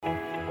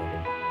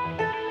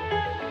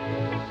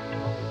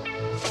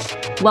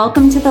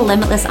Welcome to the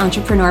Limitless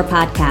Entrepreneur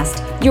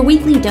Podcast, your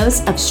weekly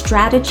dose of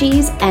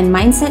strategies and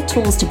mindset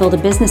tools to build a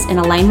business in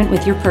alignment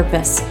with your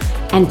purpose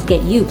and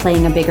get you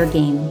playing a bigger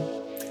game.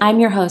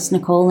 I'm your host,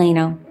 Nicole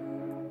Lano.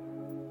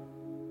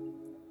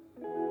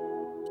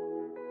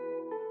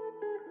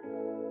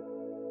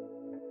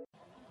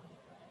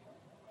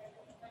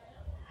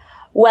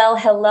 Well,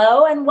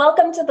 hello and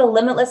welcome to the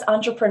Limitless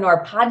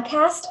Entrepreneur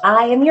Podcast.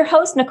 I am your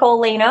host,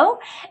 Nicole Lano,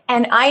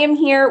 and I am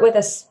here with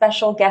a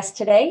special guest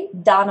today,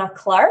 Donna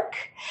Clark.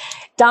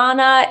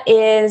 Donna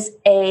is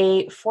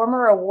a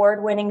former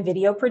award-winning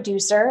video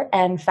producer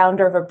and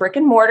founder of a brick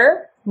and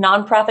mortar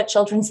nonprofit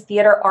children's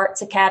theater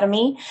arts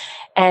academy,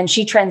 and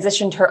she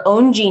transitioned her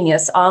own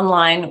genius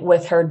online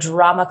with her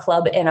Drama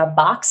Club in a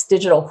Box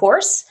digital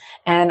course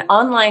and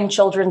online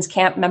children's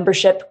camp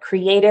membership,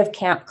 Creative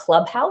Camp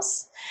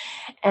Clubhouse.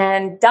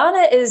 And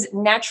Donna is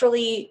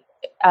naturally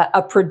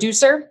a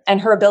producer, and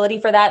her ability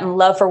for that and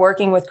love for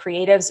working with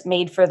creatives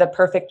made for the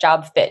perfect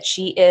job fit.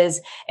 She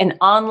is an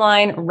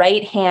online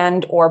right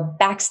hand or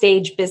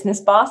backstage business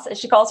boss, as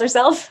she calls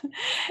herself.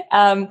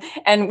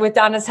 And with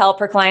Donna's help,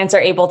 her clients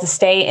are able to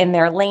stay in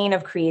their lane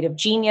of creative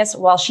genius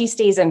while she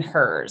stays in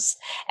hers.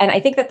 And I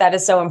think that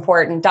is so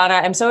important. Donna,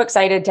 I'm so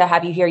excited to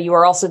have you here. You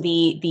are also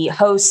the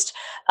host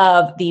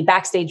of the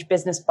Backstage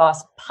Business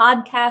Boss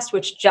podcast,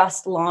 which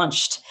just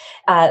launched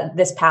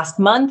this past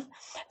month.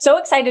 So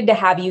excited to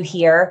have you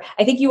here.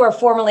 I think you are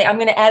formally, I'm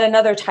going to add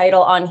another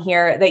title on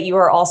here, that you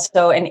are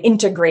also an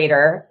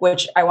integrator,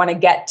 which I want to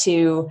get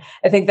to.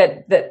 I think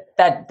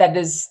that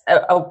is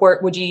a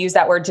word. Would you use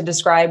that word to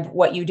describe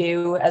what you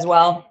do as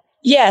well?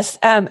 Yes,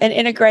 an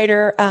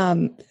integrator.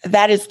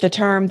 That is the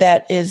term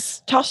that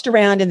is tossed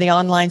around in the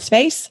online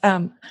space.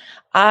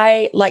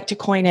 I like to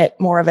coin it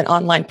more of an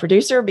online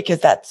producer because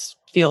that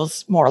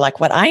feels more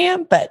like what I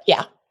am. But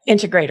yeah,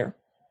 integrator.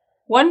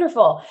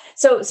 Wonderful.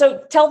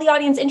 So tell the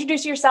audience,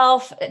 introduce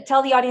yourself,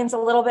 tell the audience a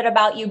little bit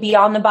about you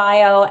beyond the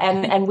bio,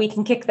 and we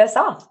can kick this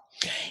off.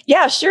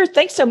 Yeah, sure.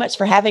 Thanks so much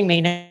for having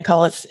me,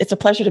 Nicole. It's a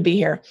pleasure to be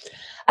here.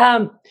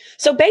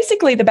 So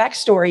basically the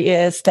backstory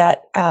is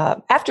that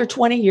after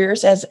 20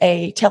 years as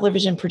a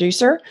television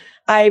producer,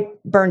 I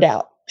burned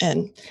out.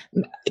 And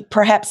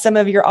perhaps some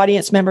of your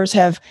audience members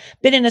have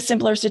been in a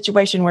similar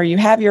situation where you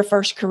have your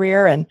first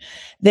career and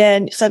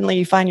then suddenly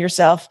you find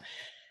yourself,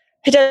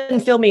 it doesn't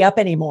fill me up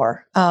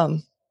anymore.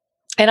 And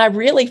I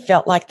really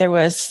felt like there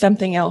was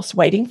something else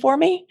waiting for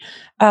me.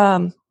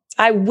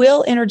 I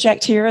will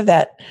interject here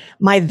that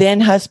my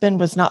then husband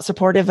was not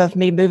supportive of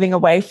me moving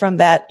away from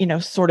that,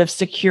 sort of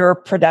secure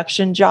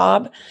production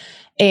job,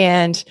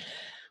 and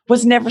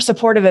was never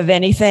supportive of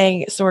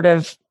anything sort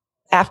of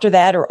after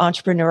that or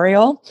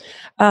entrepreneurial.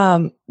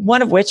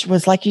 One of which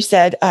was, like you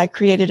said, I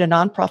created a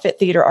nonprofit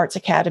theater arts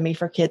academy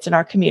for kids in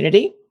our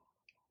community.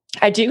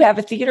 I do have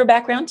a theater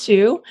background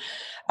too.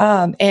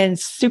 And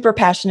super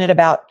passionate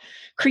about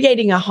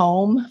creating a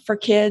home for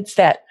kids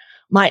that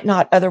might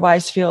not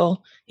otherwise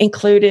feel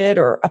included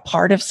or a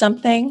part of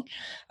something.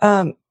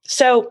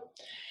 So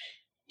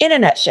in a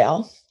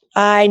nutshell,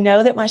 I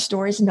know that my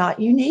story is not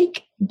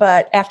unique,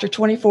 but after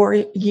 24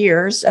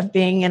 years of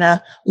being in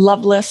a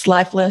loveless,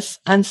 lifeless,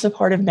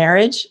 unsupportive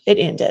marriage, it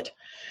ended.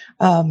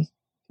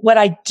 What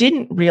I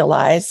didn't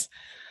realize,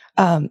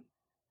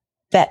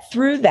 that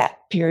through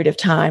that period of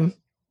time,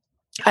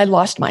 I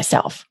lost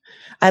myself.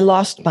 I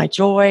lost my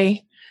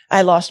joy.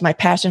 I lost my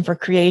passion for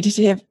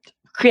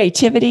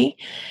creativity.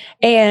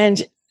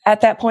 And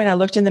at that point, I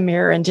looked in the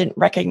mirror and didn't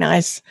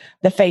recognize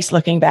the face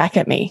looking back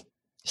at me.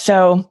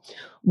 So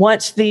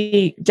once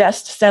the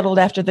dust settled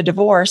after the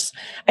divorce,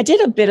 I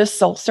did a bit of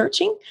soul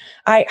searching.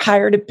 I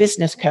hired a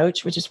business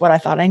coach, which is what I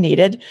thought I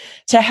needed,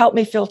 to help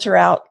me filter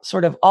out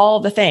sort of all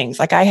the things.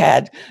 Like I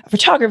had a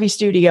photography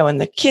studio and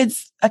the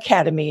kids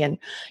academy, and,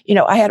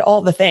 I had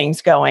all the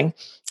things going.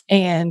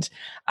 And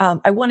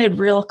I wanted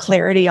real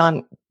clarity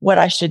on what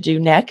I should do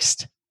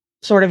next,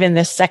 sort of in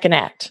this second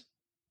act.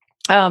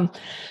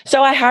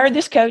 So I hired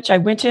this coach. I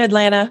went to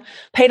Atlanta,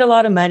 paid a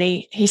lot of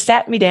money. He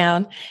sat me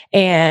down,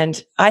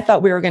 and I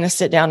thought we were going to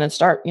sit down and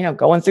start,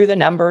 going through the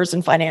numbers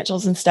and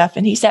financials and stuff.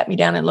 And he sat me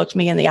down and looked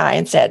me in the eye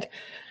and said,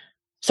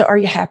 "So are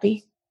you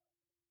happy?"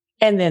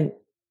 And then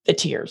the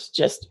tears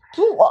just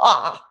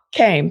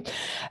came.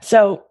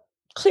 So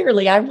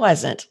clearly I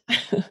wasn't.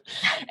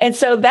 And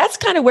so that's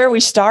kind of where we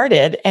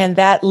started. And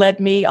that led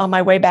me on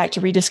my way back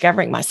to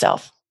rediscovering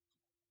myself.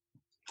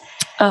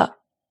 Thank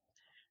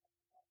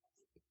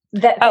you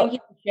for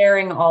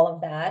sharing all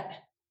of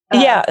that.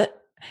 Yeah.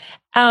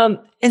 And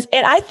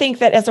I think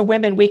that as a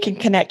women, we can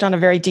connect on a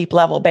very deep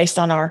level based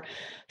on our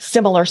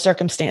similar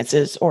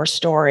circumstances or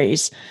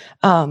stories.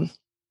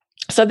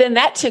 So then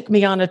that took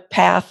me on a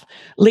path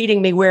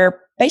leading me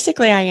where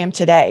basically I am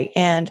today.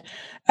 And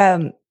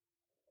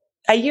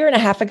a year and a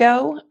half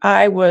ago,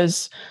 I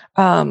saw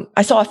a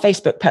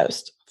Facebook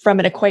post from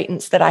an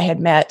acquaintance that I had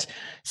met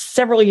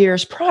several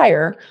years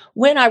prior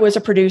when I was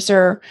a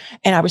producer,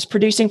 and I was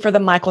producing for the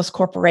Michaels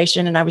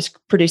Corporation, and I was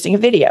producing a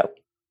video,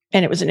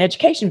 and it was an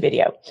education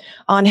video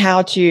on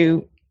how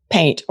to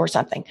paint or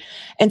something.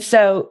 And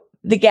so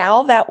the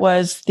gal that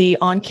was the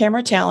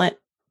on-camera talent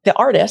the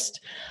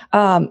artist,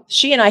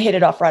 she and I hit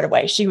it off right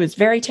away. She was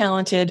very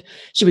talented.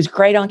 She was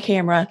great on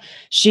camera.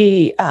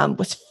 She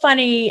was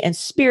funny and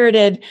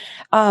spirited.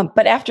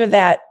 But after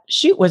that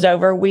shoot was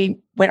over, we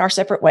went our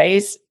separate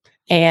ways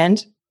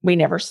and we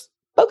never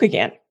spoke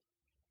again.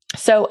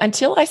 So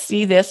until I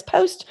see this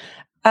post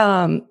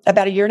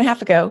about a year and a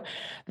half ago,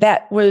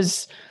 that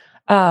was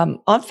on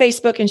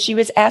Facebook, and she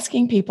was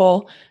asking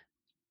people,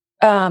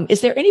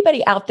 is there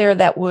anybody out there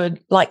that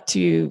would like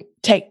to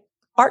take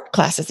art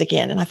classes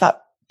again? And I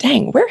thought,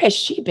 dang, where has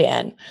she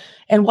been?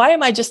 And why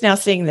am I just now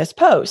seeing this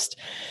post?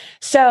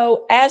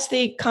 So as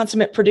the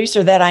consummate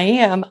producer that I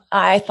am,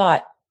 I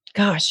thought,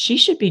 gosh, she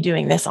should be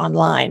doing this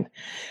online.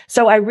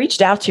 So I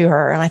reached out to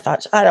her and I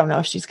thought, I don't know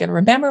if she's going to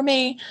remember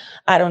me.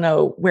 I don't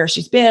know where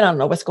she's been. I don't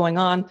know what's going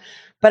on.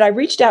 But I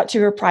reached out to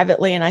her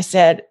privately and I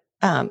said,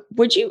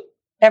 would you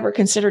ever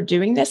consider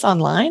doing this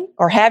online,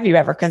 or have you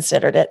ever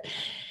considered it?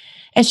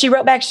 And she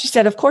wrote back, she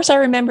said, of course I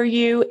remember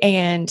you.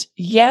 And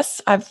yes,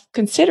 I've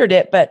considered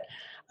it, but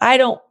I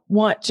don't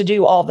want to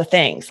do all the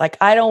things. Like,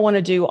 I don't want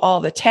to do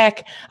all the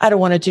tech. I don't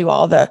want to do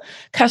all the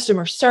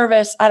customer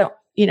service. I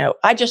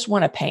just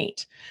want to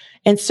paint.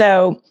 And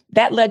so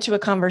that led to a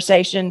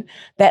conversation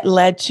that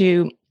led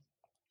to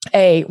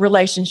a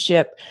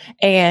relationship.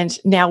 And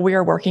now we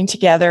are working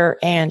together,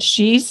 and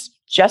she's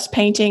just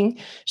painting.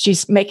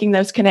 She's making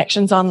those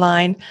connections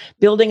online,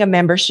 building a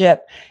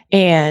membership.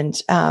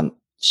 And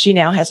she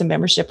now has a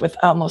membership with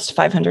almost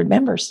 500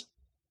 members.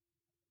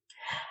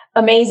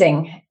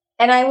 Amazing.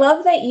 And I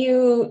love that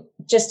you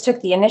just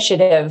took the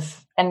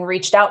initiative and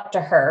reached out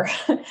to her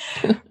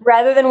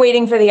rather than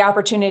waiting for the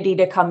opportunity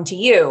to come to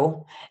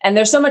you. And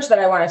there's so much that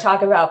I want to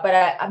talk about, but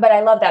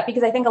I love that,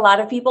 because I think a lot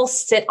of people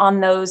sit on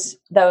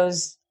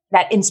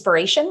that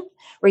inspiration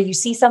where you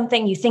see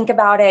something, you think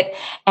about it,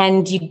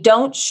 and you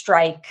don't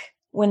strike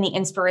when the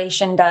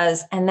inspiration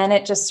does, and then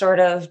it just sort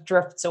of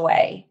drifts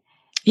away.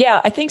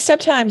 Yeah, I think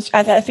sometimes,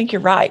 I think you're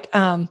right.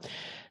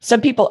 Some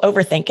people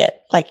overthink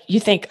it. Like, you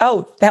think,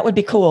 oh, that would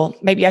be cool.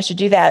 Maybe I should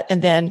do that.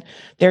 And then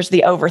there's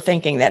the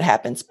overthinking that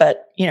happens.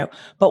 But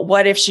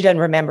what if she doesn't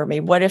remember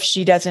me? What if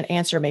she doesn't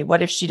answer me?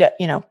 What if she does,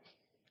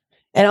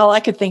 and all I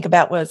could think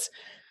about was,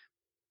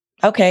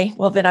 okay,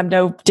 well, then I'm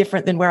no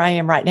different than where I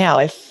am right now.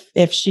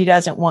 If she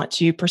doesn't want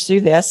to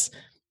pursue this,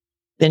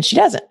 then she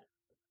doesn't.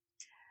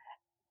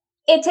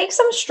 It takes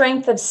some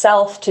strength of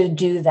self to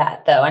do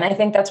that, though. And I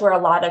think that's where a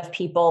lot of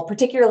people,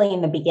 particularly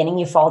in the beginning,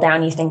 you fall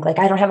down, you think like,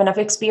 I don't have enough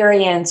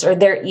experience, or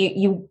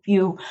you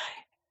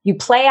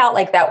play out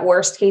like that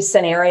worst case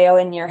scenario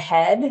in your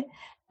head,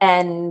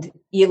 and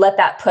you let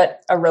that put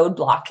a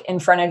roadblock in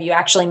front of you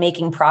actually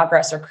making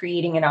progress or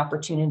creating an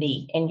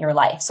opportunity in your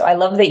life. So I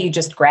love that you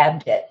just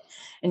grabbed it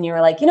and you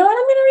were like, you know what, I'm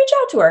going to reach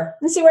out to her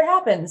and see what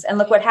happens. And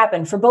look what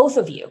happened for both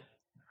of you.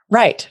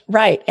 Right.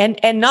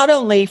 And not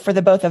only for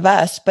the both of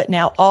us, but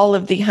now all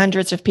of the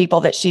hundreds of people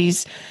that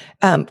she's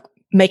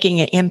making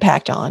an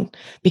impact on,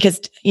 because,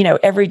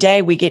 every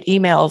day we get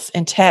emails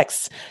and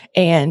texts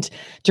and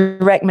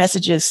direct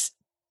messages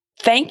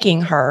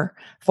thanking her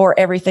for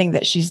everything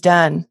that she's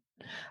done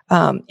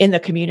in the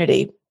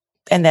community.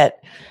 And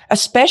that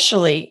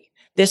especially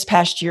this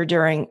past year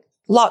during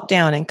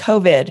lockdown and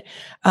COVID,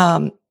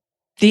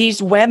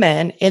 these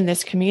women in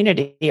this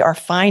community are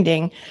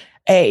finding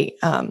a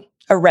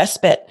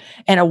respite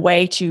and a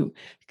way to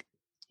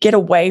get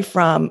away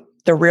from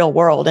the real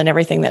world and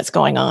everything that's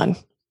going on.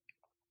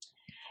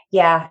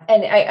 Yeah.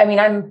 And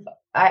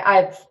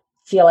I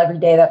feel every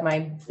day that my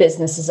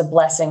business is a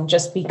blessing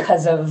just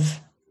because of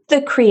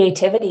the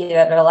creativity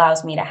that it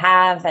allows me to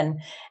have,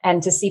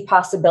 and to see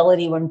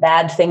possibility when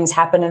bad things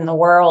happen in the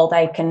world.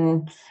 I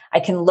can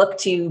look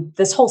to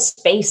this whole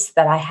space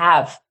that I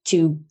have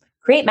to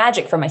create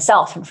magic for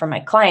myself and for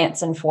my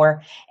clients and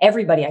for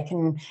everybody. I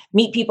can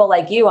meet people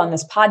like you on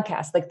this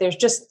podcast. Like, there's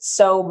just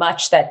so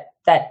much that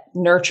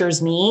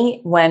nurtures me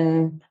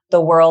when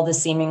the world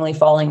is seemingly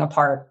falling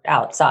apart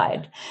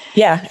outside.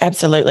 Yeah,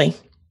 absolutely.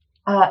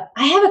 I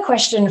have a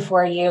question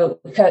for you.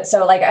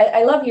 So like,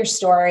 I love your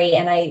story,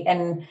 and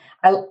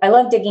I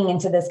love digging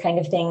into this kind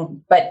of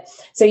thing. But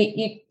so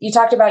you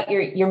talked about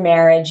your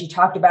marriage. You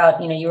talked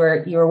about, you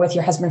were with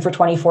your husband for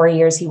 24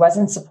 years. He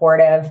wasn't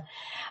supportive.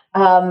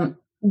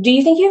 Do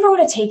you think you ever would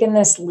have taken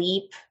this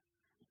leap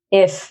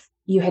if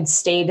you had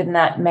stayed in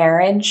that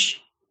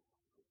marriage?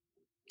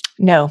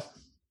 No.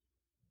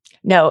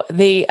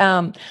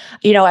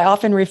 I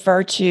often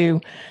refer to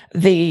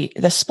the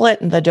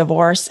split and the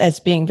divorce as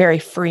being very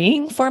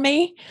freeing for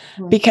me,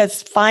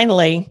 because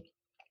finally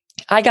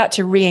I got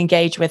to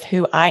re-engage with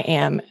who I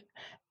am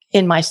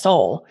in my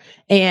soul.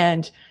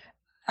 And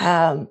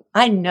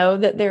I know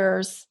that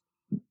there's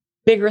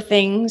bigger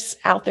things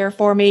out there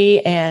for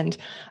me, and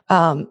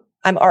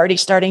I'm already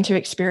starting to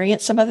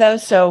experience some of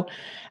those. So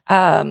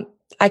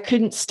I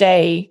couldn't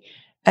stay.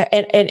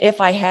 And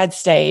if I had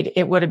stayed,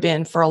 it would have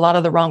been for a lot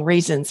of the wrong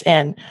reasons.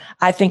 And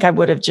I think I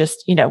would have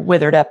just,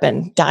 withered up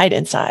and died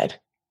inside.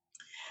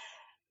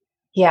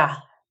 Yeah.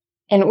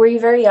 And were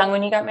you very young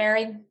when you got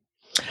married?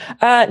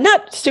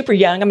 Not super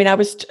young. I mean, I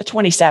was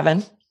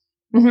 27.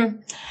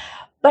 Mm-hmm.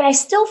 but I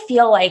still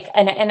feel like,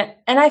 and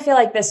I feel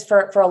like this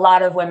for a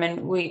lot of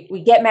women,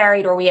 we get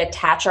married or we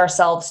attach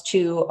ourselves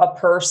to a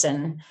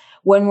person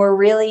when we're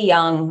really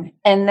young.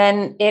 And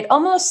then it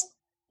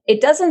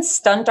doesn't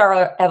stunt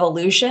our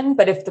evolution,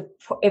 but if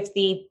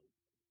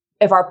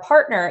our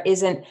partner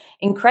isn't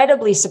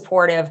incredibly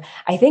supportive,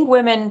 I think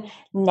women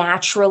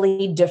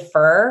naturally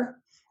defer.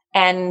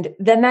 And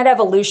then that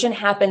evolution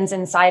happens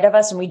inside of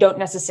us, and we don't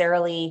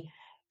necessarily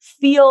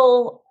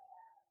feel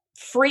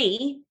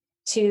free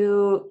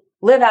to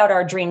live out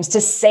our dreams,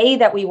 to say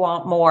that we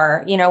want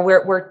more.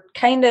 We're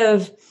kind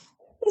of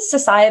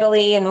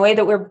societally, and the way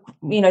that we're,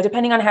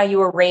 depending on how you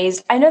were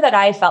raised. I know that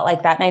I felt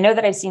like that. And I know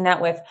that I've seen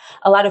that with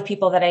a lot of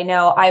people that I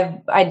know.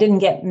 I didn't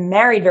get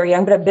married very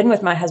young, but I've been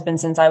with my husband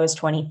since I was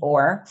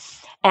 24.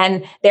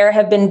 And there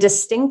have been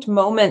distinct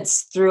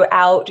moments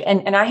throughout,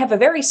 and I have a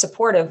very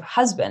supportive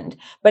husband,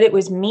 but it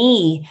was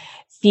me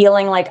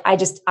feeling like I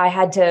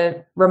had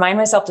to remind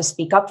myself to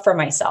speak up for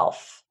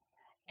myself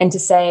and to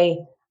say,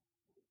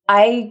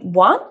 I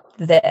want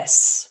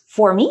this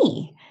for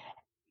me,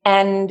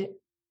 and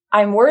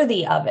I'm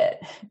worthy of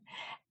it.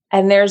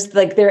 And there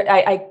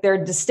are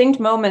distinct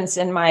moments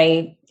in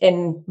my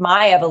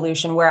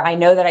evolution where I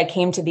know that I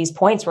came to these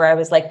points where I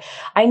was like,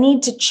 I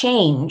need to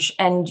change.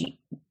 And,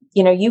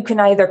 you can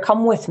either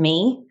come with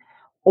me,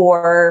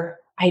 or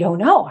I don't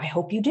know, I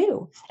hope you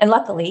do. And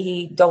luckily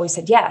he always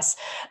said yes.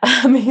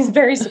 He's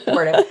very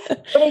supportive.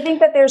 But I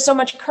think that there's so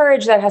much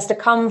courage that has to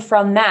come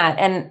from that.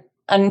 And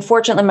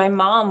unfortunately, my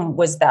mom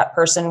was that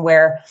person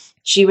where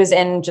she was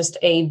in just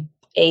a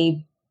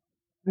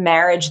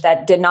marriage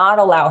that did not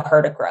allow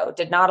her to grow,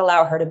 did not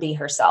allow her to be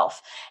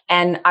herself.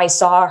 And I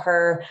saw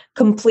her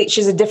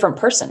she's a different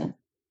person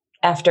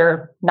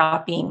after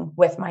not being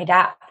with my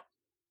dad.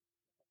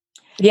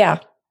 Yeah.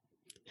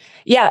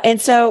 Yeah. And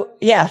so,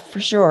 yeah,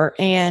 for sure.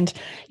 And,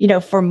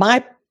 for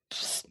my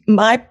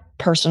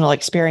personal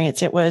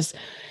experience, it was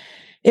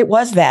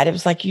that it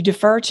was like, you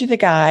defer to the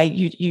guy,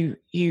 you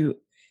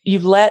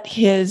let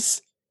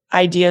his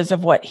ideas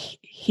of what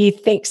he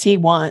thinks he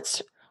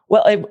wants.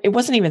 Well, it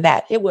wasn't even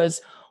that. It was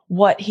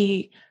what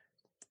he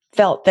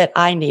felt that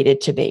I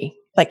needed to be.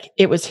 Like,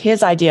 it was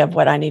his idea of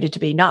what I needed to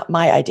be, not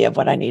my idea of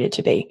what I needed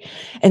to be.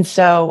 And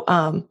so,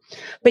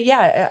 but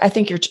yeah, I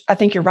think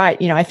you're right.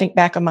 I think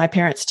back on my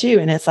parents too.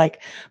 And it's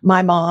like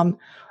my mom,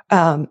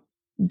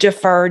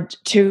 deferred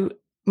to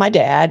my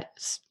dad,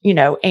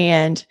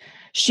 and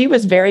she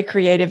was very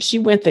creative. She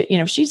went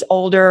she's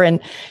older, and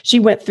she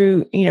went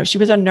through, she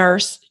was a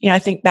nurse. I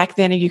think back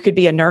then you could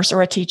be a nurse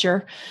or a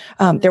teacher.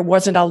 There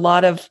wasn't a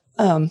lot of,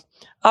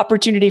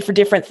 opportunity for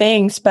different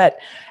things, but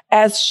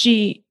as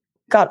she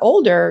got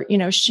older,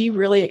 she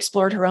really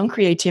explored her own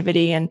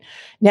creativity, and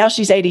now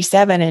she's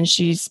 87 and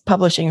she's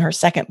publishing her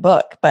second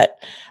book, but,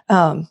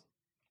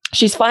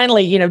 she's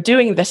finally,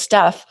 doing the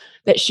stuff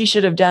that she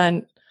should have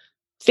done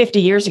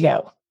 50 years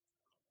ago.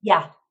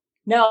 Yeah.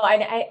 No,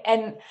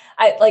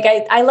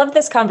 I love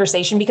this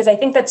conversation, because I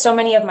think that so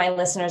many of my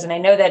listeners, and I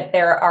know that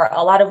there are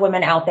a lot of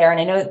women out there, and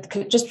I know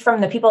just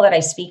from the people that I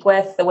speak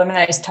with, the women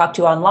that I talk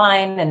to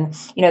online, and,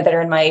 that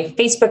are in my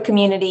Facebook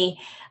community,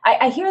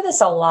 I hear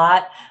this a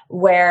lot,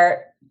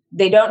 where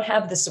they don't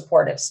have the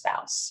supportive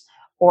spouse,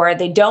 or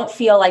they don't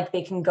feel like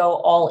they can go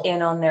all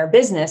in on their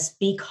business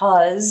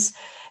because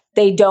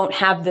they don't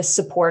have the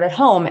support at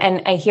home.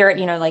 And I hear it,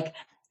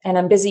 and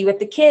I'm busy with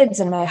the kids,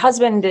 and my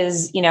husband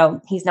is,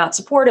 he's not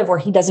supportive, or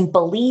he doesn't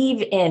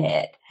believe in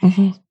it.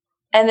 Mm-hmm.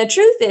 And the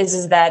truth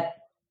is that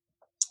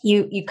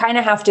you kind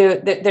of have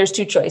to, there's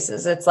two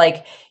choices. It's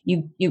like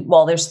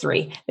there's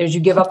three. There's,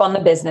 you give up on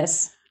the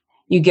business,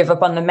 you give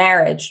up on the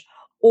marriage,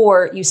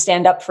 or you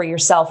stand up for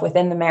yourself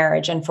within the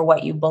marriage and for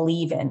what you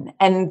believe in.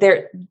 And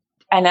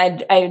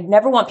I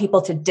never want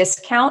people to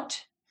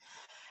discount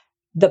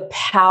the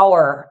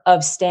power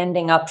of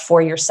standing up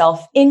for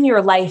yourself in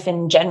your life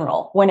in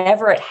general,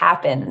 whenever it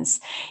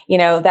happens.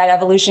 That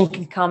evolution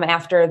can come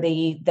after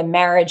the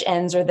marriage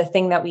ends, or the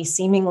thing that we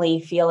seemingly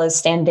feel is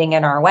standing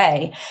in our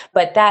way,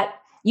 but that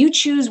you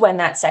choose when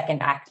that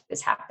second act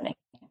is happening.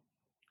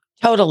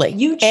 Totally.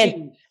 You choose.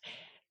 And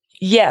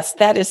yes,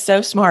 that is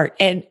so smart.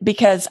 And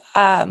because,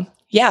 I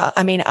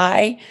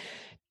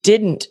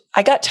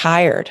got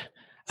tired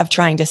of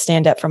trying to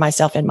stand up for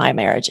myself in my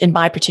marriage, in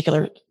my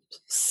particular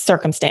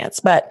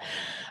circumstance. But,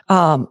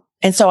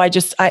 and so I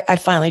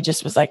finally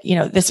just was like,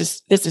 this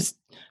is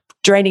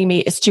draining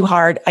me. It's too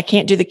hard. I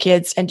can't do the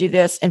kids and do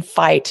this and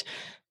fight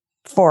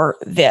for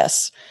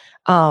this.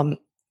 And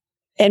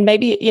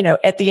maybe,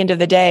 at the end of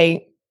the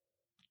day,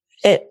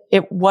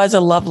 it was a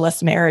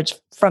loveless marriage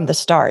from the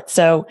start.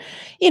 So,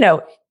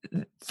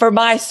 for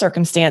my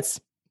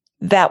circumstance,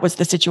 that was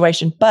the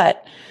situation.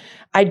 But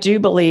I do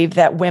believe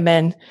that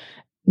women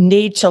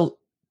need to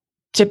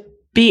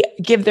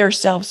give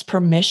themselves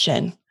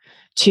permission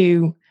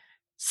to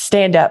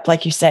stand up,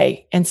 like you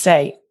say, and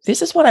say,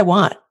 this is what I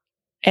want.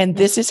 And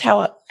this is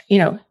how,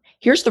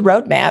 here's the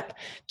roadmap.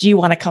 Do you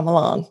want to come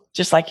along?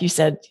 Just like you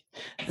said.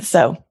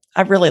 So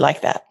I really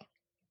like that.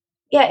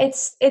 Yeah,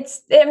 it's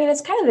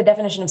kind of the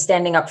definition of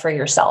standing up for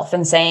yourself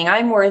and saying,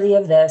 I'm worthy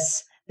of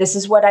this. This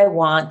is what I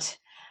want.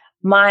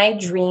 my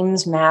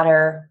dreams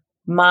matter.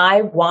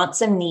 My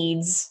wants and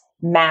needs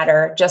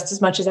matter just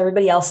as much as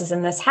everybody else's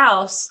in this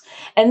house.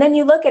 And then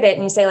you look at it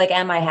and you say, like,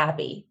 am I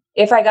happy?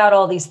 If I got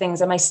all these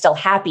things, am I still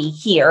happy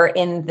here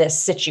in this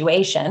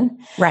situation?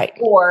 Right.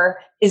 Or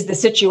is the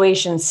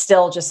situation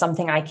still just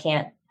something I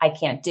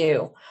can't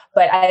do?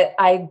 But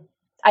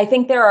I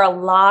think there are a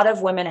lot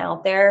of women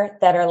out there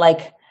that are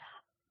like,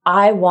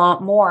 I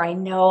want more. I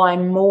know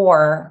I'm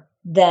more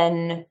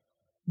than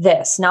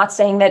this. Not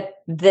saying that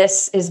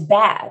this is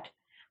bad,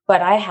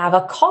 but I have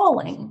a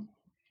calling.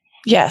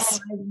 Yes.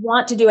 I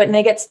want to do it. And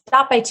they get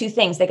stopped by two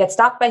things. They get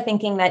stopped by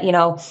thinking that,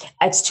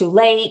 it's too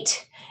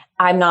late.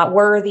 I'm not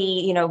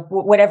worthy,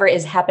 whatever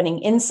is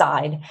happening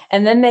inside.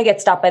 And then they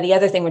get stopped by the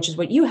other thing, which is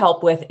what you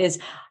help with, is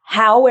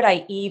how would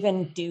I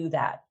even do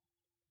that?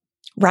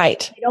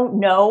 Right. They don't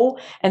know.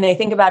 And they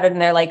think about it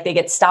and they're like, they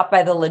get stopped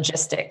by the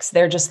logistics.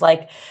 They're just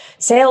like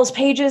sales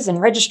pages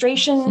and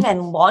registration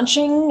and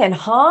launching and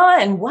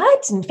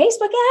what? And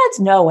Facebook ads?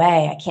 No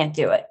way. I can't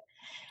do it.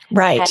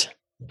 Right.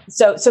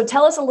 So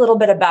tell us a little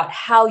bit about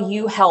how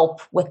you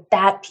help with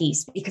that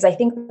piece, because I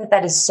think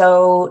that is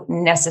so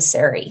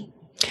necessary.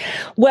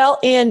 Well,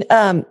 in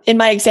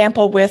my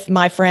example with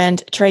my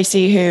friend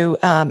Tracy, who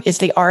is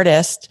the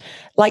artist,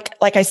 like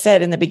I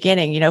said in the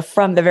beginning,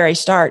 from the very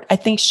start, I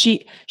think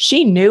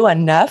she knew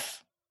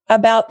enough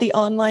about the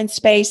online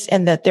space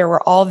and that there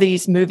were all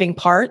these moving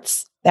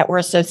parts that were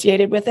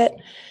associated with it.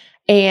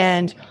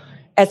 And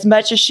as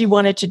much as she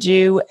wanted to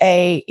do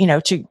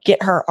to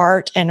get her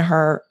art and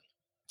her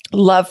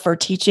love for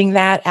teaching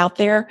that out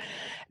there,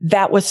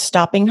 that was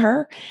stopping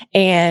her.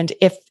 And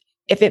if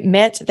it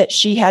meant that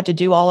she had to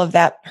do all of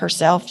that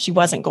herself, she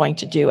wasn't going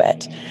to do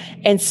it.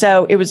 And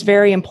so it was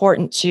very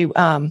important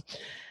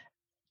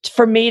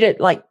for me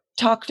to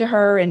talk to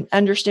her and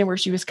understand where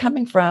she was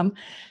coming from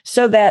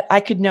so that I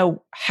could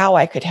know how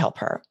I could help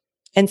her.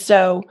 And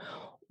so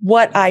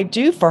what I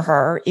do for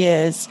her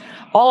is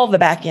all the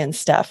back end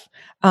stuff.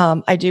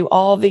 I do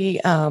all the,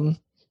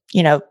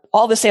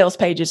 all the sales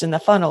pages and the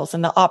funnels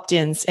and the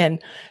opt-ins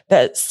and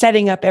the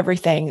setting up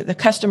everything, the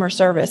customer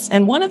service.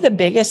 And one of the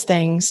biggest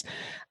things,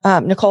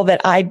 Nicole,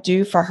 that I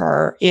do for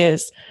her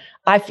is,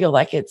 I feel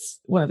like it's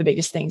one of the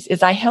biggest things,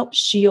 is I help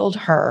shield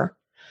her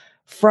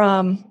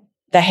from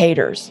the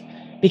haters,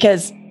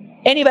 because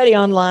anybody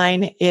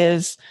online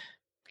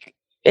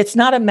it's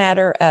not a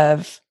matter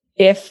of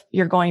if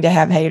you're going to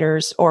have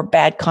haters or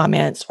bad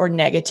comments or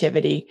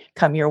negativity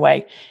come your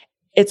way.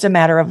 It's a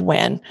matter of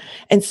when.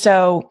 And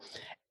so,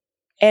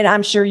 and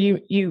I'm sure you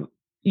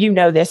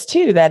know this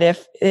too, that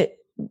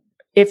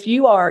if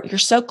you're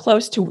so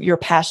close to your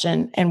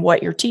passion and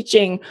what you're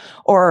teaching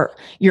or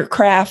your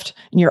craft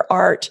and your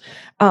art,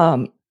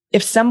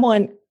 if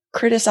someone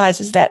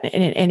criticizes that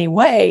in any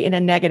way, in a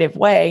negative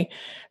way,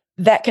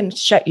 that can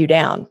shut you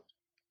down.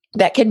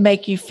 That can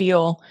make you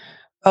feel,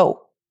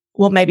 oh,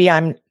 well, maybe I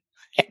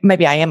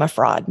am a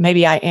fraud.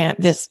 Maybe I am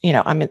this,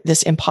 I'm in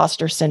this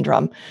imposter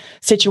syndrome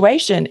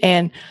situation.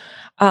 And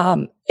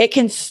it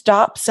can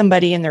stop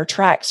somebody in their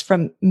tracks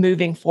from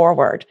moving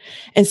forward.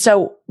 And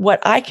so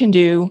what I can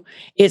do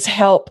is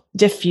help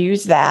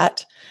diffuse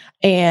that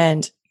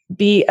and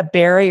be a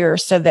barrier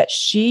so that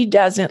she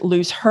doesn't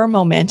lose her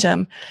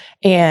momentum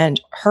and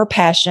her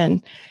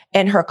passion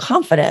and her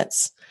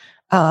confidence.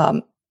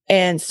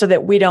 And so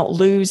that we don't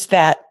lose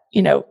that,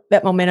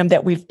 that momentum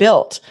that we've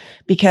built,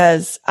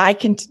 because I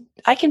can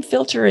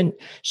filter, and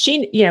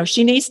she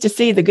needs to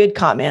see the good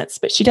comments,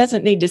 but she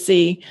doesn't need to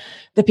see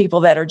the people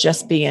that are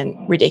just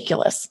being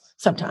ridiculous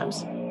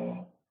sometimes.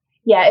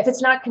 Yeah. If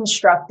it's not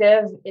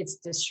constructive, it's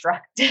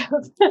destructive.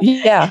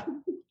 Yeah.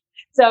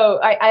 So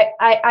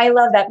I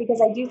love that,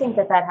 because I do think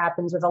that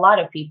happens with a lot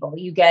of people.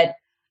 You get,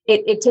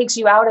 it takes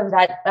you out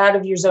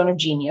of your zone of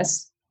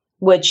genius,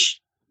 which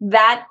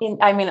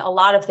a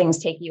lot of things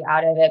take you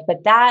out of it,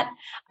 but that,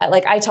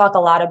 I talk a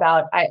lot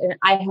about,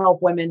 I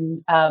help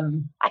women,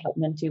 I help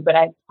men too, but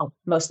I help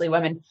mostly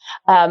women,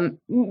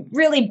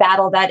 really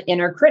battle that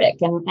inner critic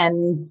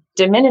and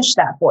diminish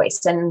that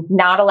voice and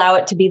not allow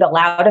it to be the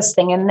loudest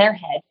thing in their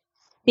head,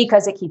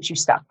 because it keeps you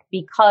stuck,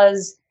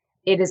 because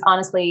it is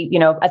honestly,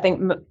 I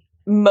think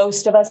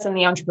most of us in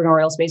the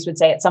entrepreneurial space would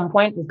say at some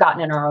point we've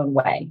gotten in our own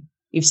way.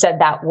 You've said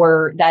that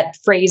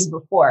phrase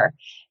before.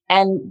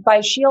 And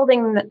by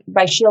shielding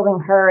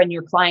her and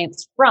your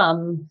clients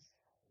from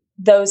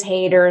those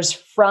haters,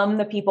 from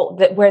the people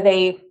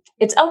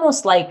it's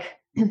almost like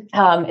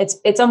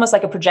it's almost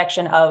like a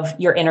projection of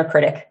your inner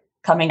critic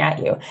coming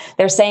at you.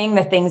 They're saying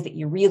the things that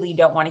you really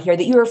don't want to hear,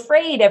 that you're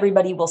afraid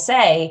everybody will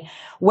say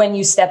when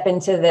you step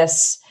into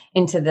this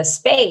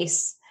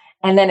space.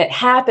 And then it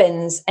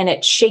happens and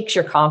it shakes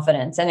your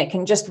confidence, and it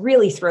can just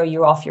really throw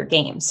you off your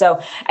game.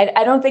 So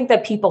I don't think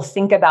that people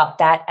think about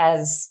that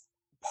as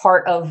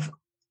part of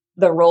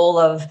the role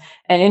of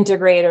an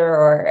integrator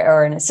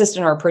or an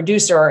assistant or a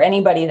producer or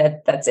anybody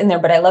that's in there.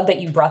 But I love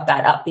that you brought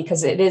that up,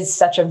 because it is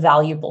such a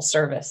valuable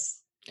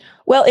service.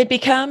 Well,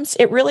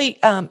 it really,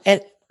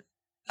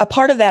 a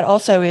part of that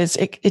also is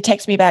it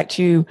takes me back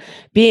to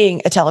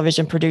being a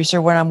television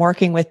producer when I'm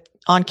working with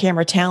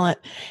on-camera talent.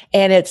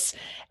 And it's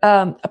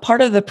a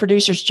part of the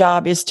producer's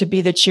job is to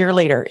be the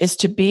cheerleader, is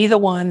to be the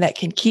one that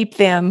can keep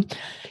them,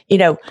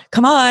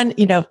 come on,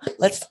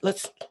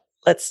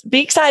 let's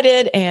be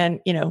excited and,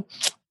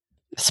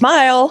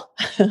 smile.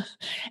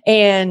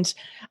 And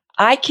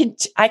I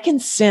can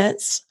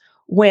sense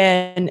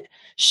when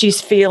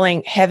she's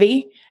feeling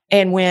heavy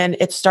and when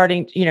it's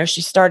starting,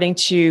 she's starting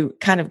to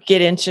kind of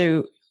get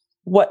into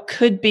what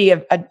could be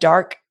a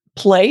dark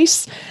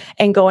place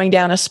and going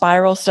down a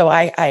spiral. So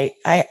I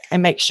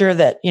make sure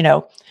that,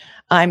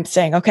 I'm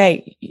saying,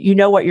 okay,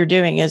 what you're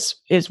doing is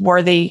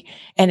worthy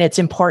and it's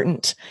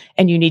important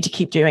and you need to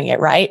keep doing it,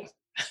 right?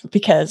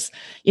 Because,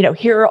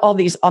 here are all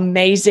these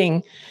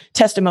amazing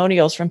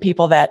testimonials from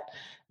people that,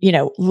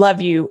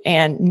 love you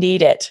and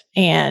need it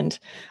and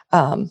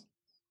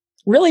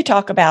really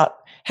talk about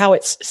how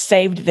it's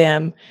saved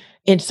them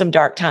in some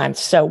dark times.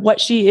 So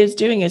what she is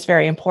doing is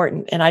very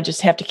important. And I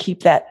just have to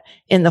keep that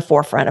in the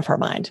forefront of her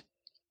mind.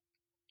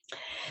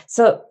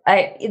 So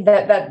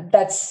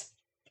that's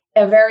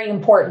a very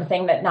important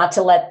thing, that not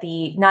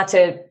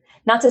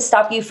to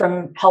stop you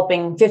from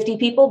helping 50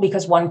 people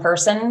because one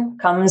person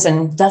comes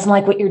and doesn't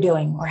like what you're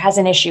doing or has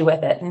an issue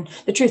with it. And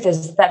the truth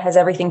is that has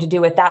everything to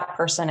do with that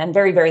person and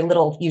very, very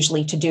little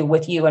usually to do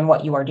with you and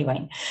what you are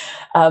doing.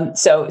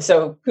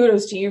 So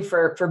kudos to you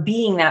for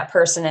being that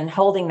person and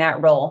holding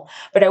that role.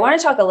 But I want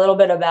to talk a little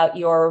bit about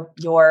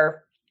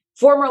your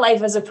former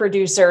life as a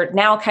producer,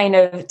 now kind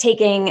of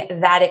taking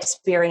that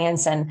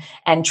experience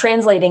and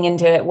translating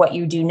into what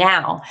you do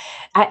now.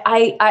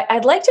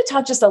 I'd like to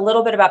talk just a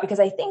little bit about, because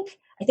I think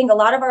a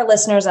lot of our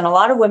listeners and a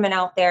lot of women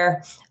out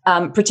there,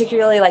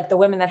 particularly like the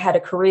women that had a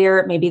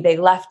career, maybe they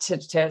left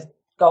to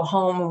go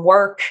home,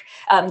 work,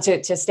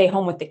 to stay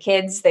home with the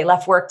kids. They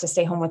left work to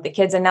stay home with the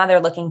kids, and now they're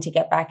looking to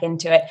get back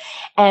into it.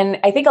 And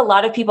I think a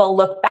lot of people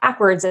look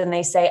backwards and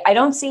they say, I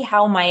don't see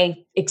how my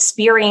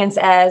experience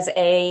as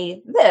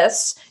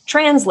this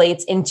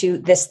translates into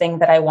this thing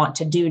that I want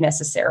to do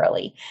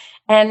necessarily.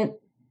 And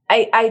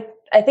I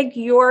think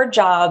your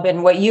job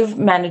and what you've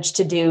managed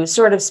to do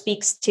sort of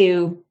speaks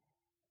to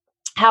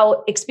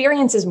how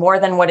experience is more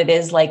than what it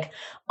is like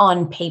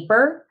on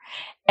paper.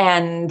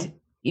 And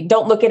you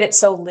don't look at it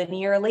so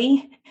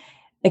linearly.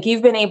 Like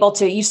you've been able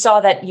to, you saw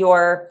that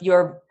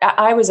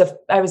I was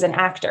an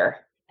actor,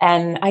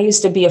 and I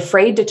used to be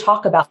afraid to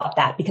talk about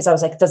that because I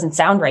was like, it doesn't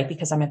sound right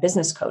because I'm a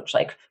business coach.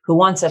 Like, who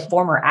wants a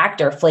former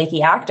actor,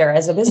 flaky actor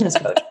as a business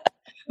coach?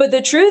 But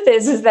the truth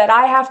is that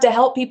I have to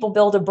help people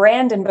build a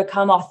brand and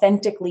become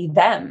authentically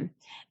them.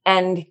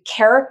 And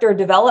character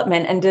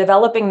development and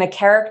developing the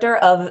character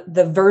of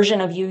the version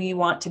of you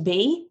want to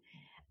be.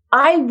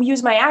 I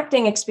use my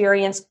acting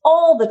experience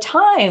all the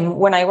time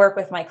when I work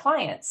with my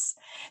clients.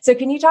 So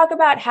can you talk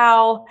about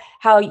how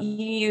you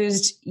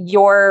used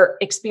your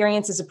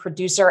experience as a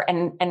producer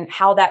and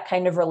how that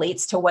kind of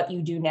relates to what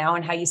you do now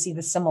and how you see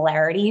the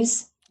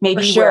similarities,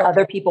 maybe where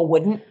other people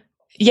wouldn't?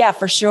 Yeah,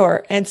 for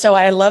sure. And so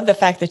I love the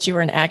fact that you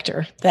were an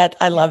actor.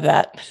 I love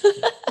that.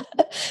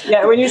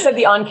 Yeah, when you said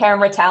the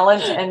on-camera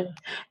talent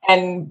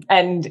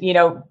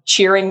and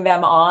cheering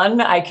them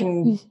on, I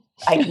can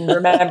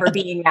remember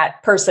being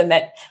that person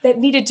that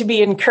needed to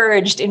be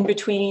encouraged in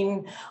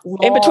between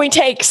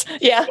takes.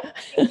 Yeah.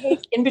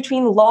 In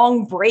between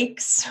long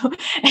breaks.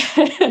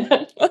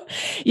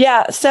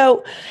 Yeah.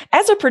 So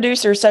as a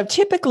producer,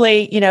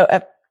 typically,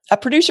 a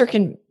producer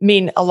can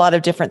mean a lot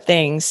of different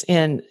things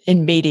in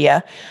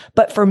media,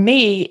 but for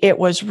me, it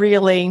was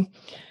really,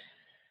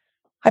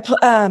 I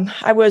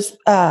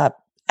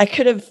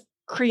could have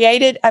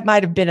created, I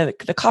might've been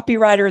the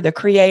copywriter, the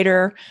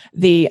creator,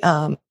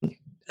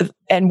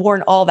 and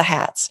worn all the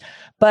hats.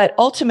 But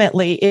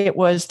ultimately, it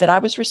was that I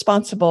was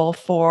responsible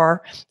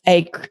for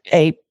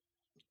a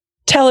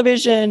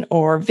television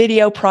or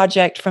video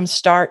project from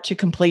start to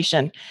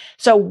completion.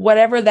 So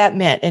whatever that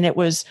meant, and it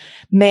was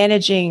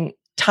managing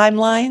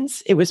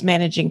timelines, it was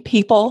managing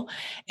people,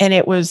 and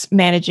it was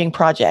managing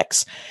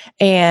projects.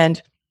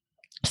 And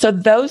so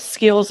those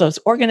skills, those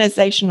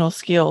organizational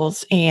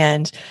skills,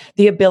 and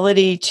the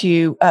ability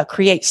to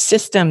create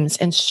systems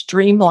and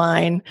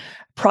streamline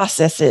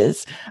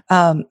processes,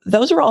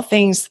 those are all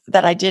things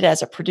that I did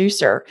as a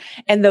producer.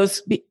 And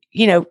those,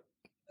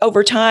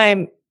 over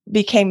time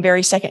became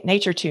very second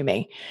nature to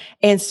me.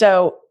 And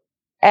so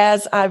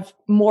as I've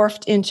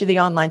morphed into the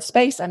online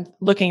space, I'm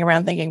looking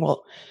around thinking,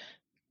 well,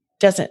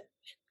 doesn't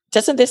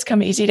this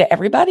come easy to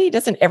everybody?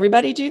 Doesn't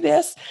everybody do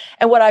this?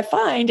 And what I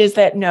find is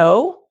that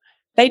no,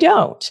 they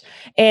don't.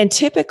 And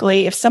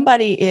typically, if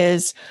somebody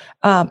is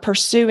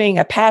pursuing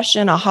a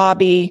passion, a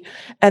hobby,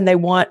 and they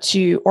want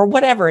to, or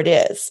whatever it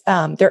is,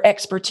 their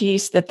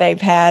expertise that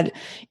they've had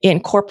in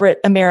corporate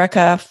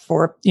America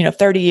for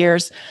 30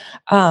 years,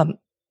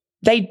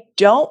 they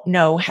don't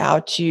know how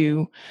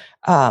to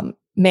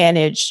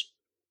manage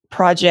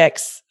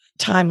projects,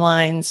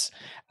 timelines,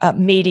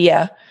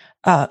 media,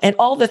 and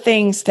all the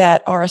things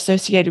that are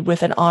associated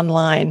with an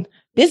online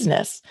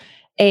business.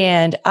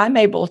 And I'm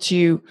able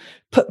to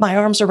put my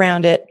arms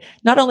around it,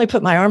 not only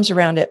put my arms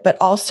around it, but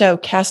also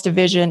cast a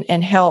vision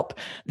and help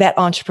that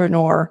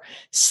entrepreneur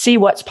see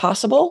what's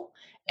possible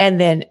and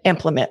then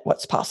implement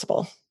what's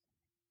possible.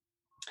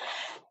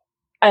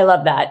 I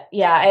love that.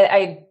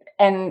 Yeah.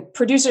 And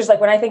producers, like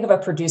when I think of a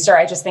producer,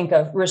 I just think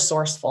of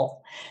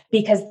resourceful,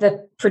 because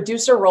the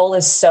producer role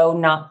is so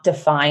not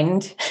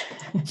defined.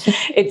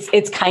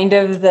 It's kind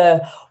of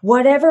the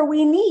whatever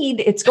we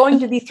need, it's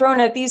going to be thrown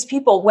at these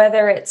people,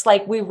 whether it's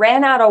like we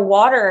ran out of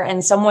water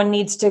and someone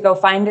needs to go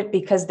find it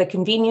because the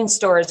convenience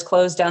store is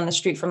closed down the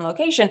street from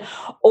location,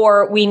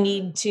 or we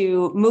need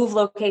to move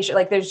location.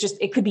 Like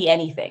it could be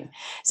anything.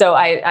 So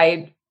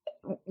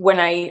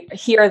when I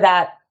hear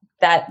that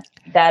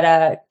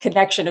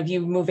connection of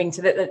you moving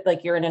to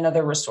like you're in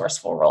another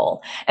resourceful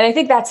role. And I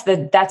think that's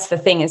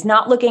the thing, is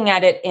not looking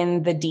at it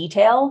in the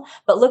detail,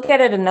 but look at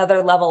it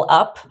another level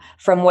up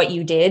from what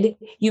you did.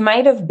 You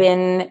might have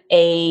been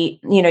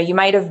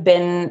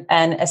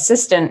an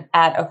assistant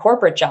at a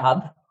corporate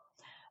job,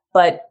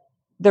 but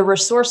the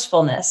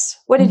resourcefulness,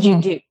 what did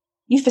you do?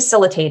 You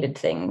facilitated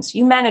things,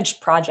 you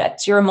managed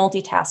projects, you're a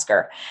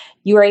multitasker.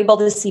 You are able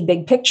to see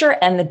big picture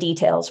and the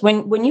details.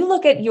 When you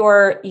look at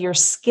your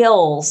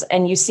skills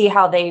and you see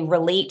how they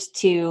relate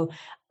to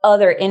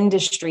other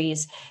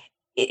industries,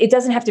 it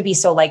doesn't have to be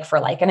so like for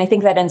like. And I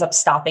think that ends up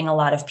stopping a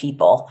lot of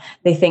people.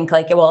 They think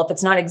like, well, if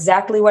it's not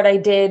exactly what I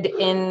did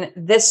in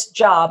this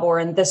job or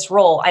in this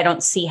role, I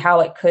don't see how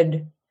it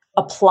could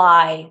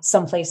apply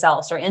someplace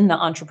else or in the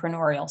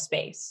entrepreneurial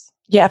space.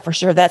 Yeah, for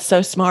sure. That's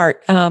so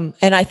smart. And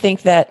I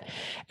think that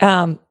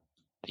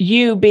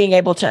you being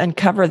able to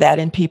uncover that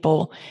in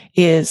people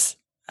is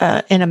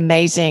an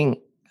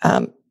amazing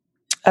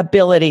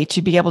ability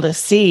to be able to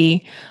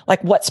see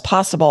like what's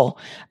possible.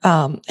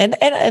 And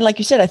like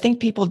you said, I think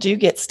people do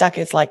get stuck.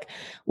 It's like,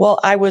 well,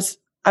 I was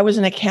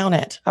an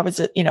accountant. I was,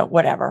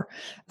 whatever.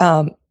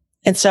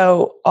 And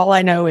so all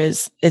I know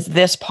is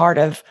this part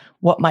of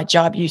what my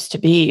job used to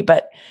be,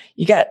 but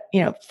you got,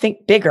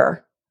 think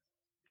bigger.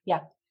 Yeah.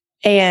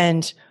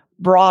 And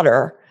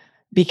broader,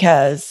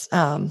 because,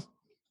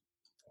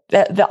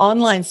 the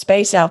online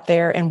space out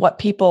there and what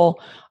people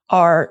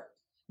are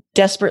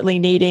desperately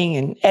needing,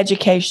 and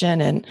education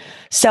and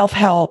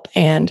self-help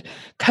and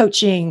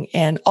coaching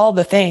and all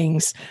the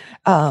things.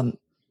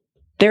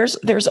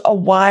 There's a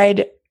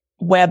wide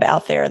web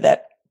out there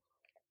that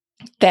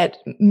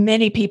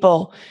many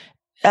people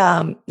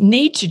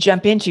need to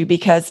jump into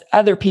because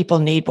other people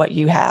need what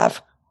you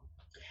have.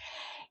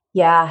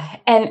 Yeah.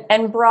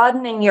 And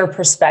broadening your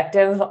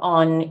perspective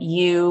on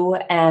you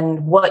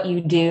and what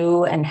you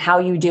do and how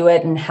you do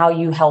it and how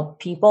you help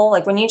people.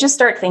 Like when you just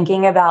start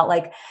thinking about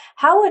like,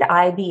 how would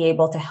I be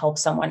able to help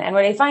someone? And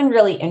what I find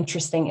really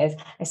interesting is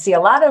I see a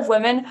lot of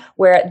women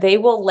where they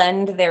will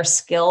lend their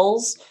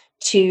skills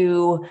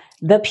to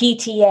the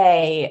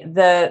PTA,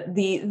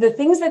 the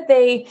things that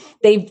they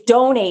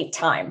donate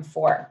time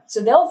for.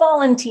 So they'll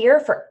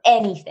volunteer for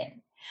anything.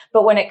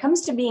 But when it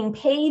comes to being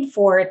paid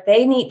for it,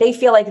 they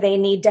feel like they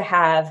need to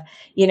have,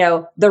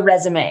 the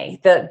resume,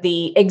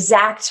 the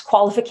exact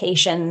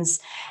qualifications,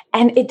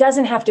 and it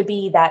doesn't have to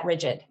be that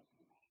rigid.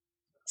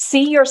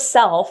 See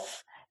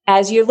yourself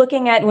as you're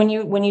looking at when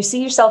you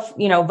see yourself,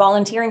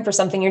 volunteering for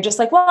something, you're just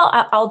like, well,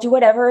 I'll do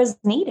whatever is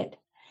needed.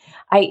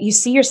 You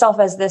see yourself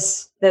as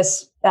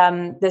this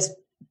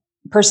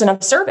person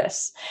of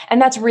service.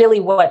 And that's really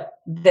what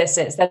this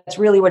is. That's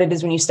really what it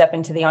is when you step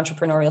into the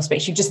entrepreneurial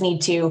space. You just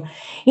need to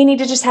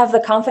just have the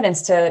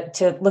confidence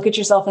to look at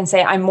yourself and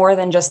say, I'm more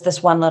than just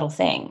this one little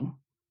thing.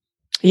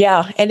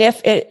 Yeah. And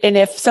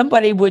if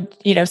somebody would,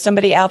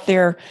 somebody out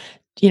there,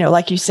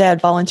 like you said,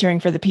 volunteering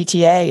for the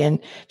PTA, and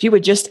if you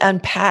would just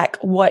unpack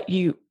what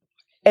you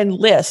and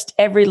list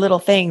every little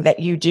thing that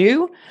you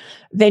do,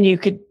 then you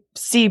could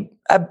see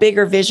a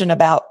bigger vision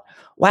about,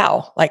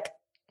 wow, like,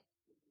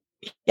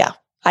 yeah,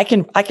 I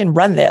can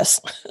run this.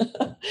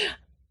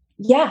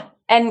 Yeah.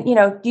 And,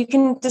 you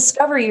can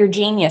discover your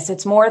genius.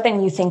 It's more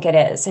than you think it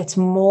is. It's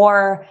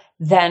more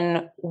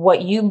than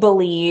what you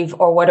believe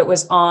or what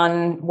was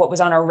on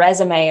a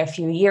resume a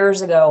few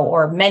years ago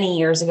or many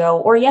years ago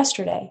or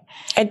yesterday.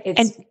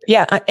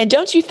 And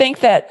don't you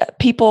think that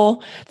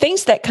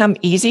things that come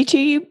easy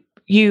to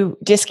you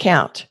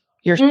discount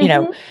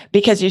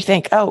because you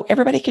think, oh,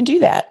 everybody can do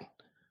that.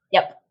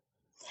 Yep.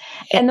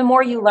 And the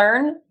more you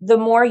learn, the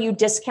more you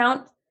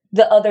discount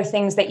the other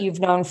things that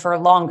you've known for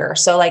longer.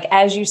 So like,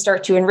 as you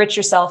start to enrich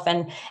yourself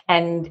and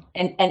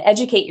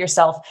educate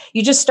yourself,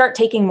 you just start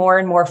taking more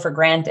and more for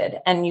granted.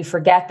 And you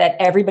forget that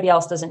everybody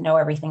else doesn't know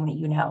everything that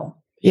you know.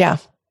 Yeah.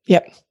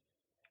 Yep.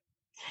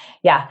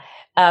 Yeah.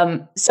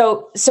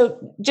 So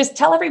just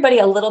tell everybody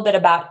a little bit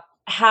about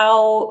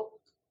how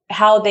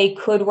they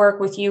could work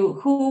with you.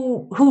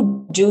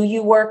 Who do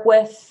you work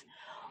with?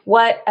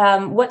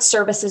 What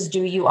services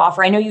do you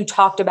offer? I know you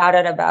talked about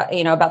it,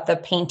 about the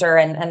painter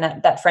and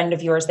that friend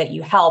of yours that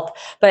you help,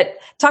 but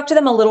talk to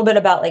them a little bit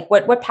about like,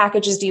 what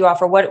packages do you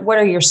offer? What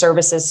are your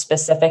services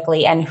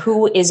specifically, and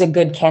who is a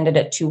good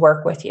candidate to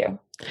work with you?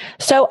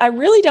 So I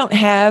really don't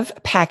have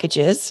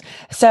packages.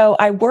 So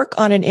I work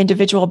on an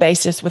individual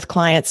basis with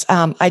clients.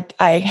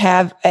 I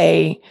have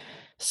a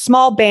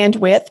small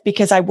bandwidth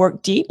because I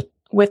work deep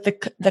with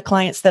the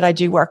clients that I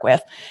do work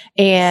with.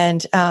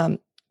 And,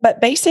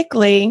 but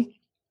basically,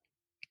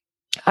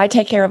 I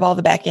take care of all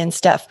the back end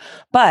stuff,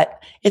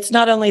 but it's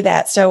not only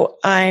that. So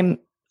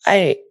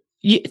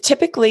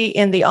typically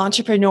in the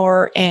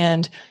entrepreneur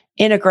and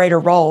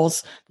integrator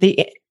roles,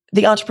 the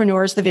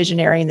entrepreneur is the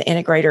visionary and the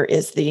integrator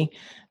is the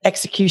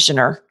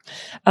executioner.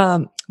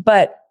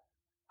 But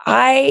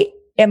I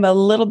am a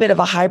little bit of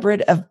a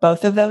hybrid of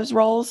both of those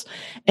roles.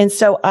 And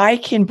so I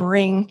can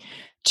bring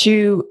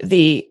to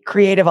the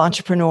creative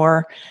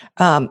entrepreneur,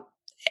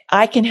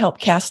 I can help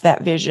cast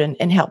that vision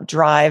and help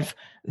drive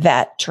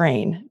that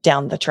train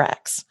down the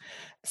tracks.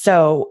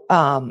 So,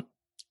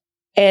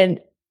 and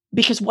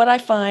because what I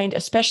find,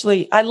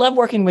 especially, I love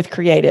working with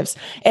creatives,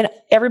 and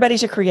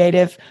everybody's a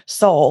creative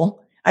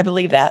soul. I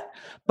believe that.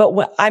 But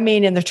what I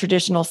mean in the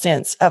traditional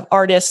sense of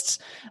artists,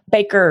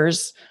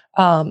 bakers,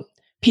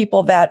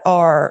 people that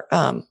are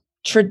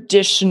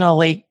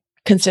traditionally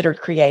considered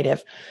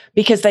creative,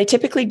 because they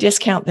typically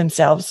discount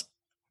themselves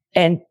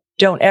and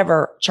don't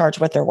ever charge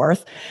what they're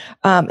worth.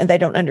 And they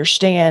don't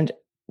understand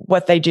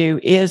what they do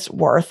is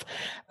worth.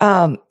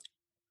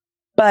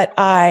 But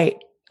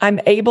I'm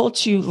able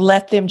to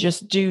let them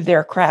just do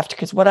their craft,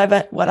 because what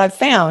I've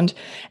found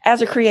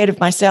as a creative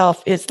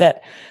myself is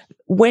that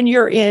when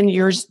you're in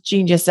your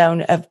genius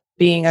zone of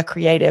being a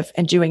creative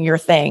and doing your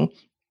thing,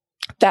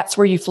 that's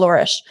where you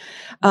flourish.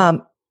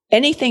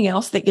 Anything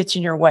else that gets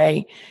in your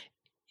way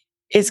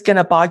is going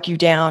to bog you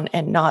down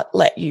and not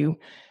let you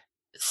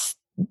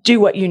do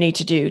what you need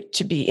to do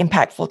to be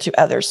impactful to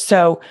others.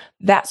 So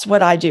that's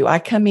what I do. I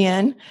come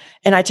in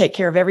and I take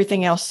care of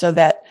everything else so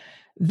that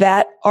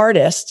that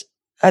artist,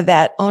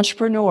 that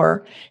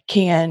entrepreneur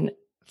can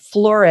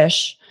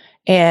flourish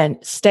and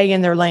stay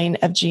in their lane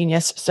of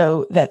genius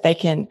so that they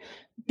can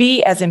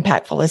be as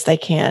impactful as they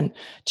can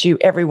to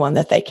everyone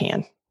that they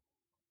can.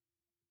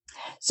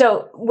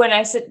 So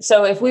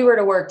so if we were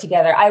to work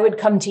together, I would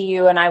come to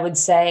you and I would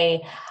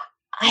say,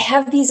 I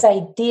have these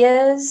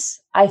ideas.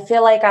 I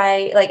feel like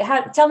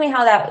tell me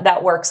how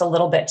that works a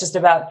little bit, just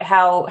about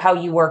how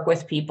you work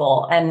with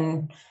people.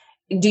 And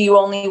do you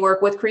only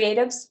work with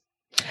creatives?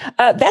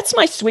 That's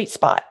my sweet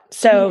spot.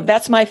 So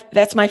that's my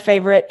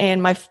favorite,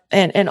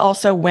 and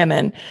also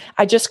women.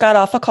 I just got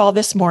off a call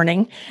this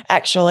morning,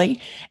 actually,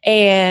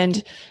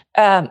 and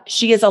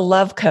she is a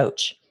love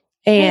coach.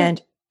 And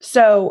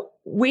so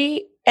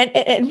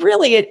and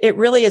really, it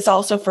really is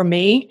also for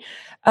me,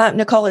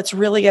 Nicole, it's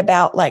really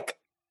about like,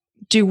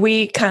 do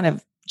we kind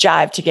of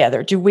jive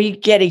together? Do we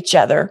get each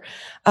other?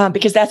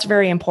 Because that's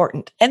very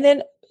important. And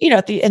then,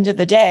 at the end of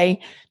the day,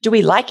 do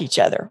we like each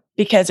other?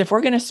 Because if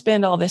we're going to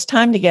spend all this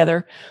time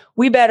together,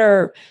 we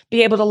better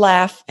be able to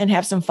laugh and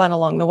have some fun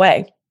along the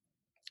way.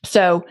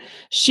 So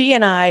she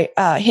and I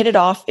hit it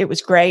off. It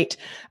was great.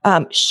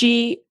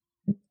 She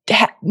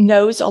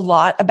knows a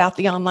lot about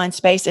the online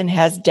space and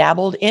has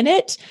dabbled in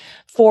it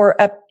for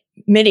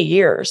many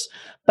years,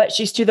 but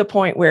she's to the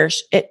point where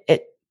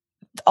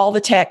all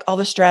the tech, all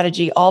the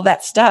strategy, all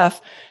that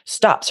stuff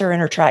stops her in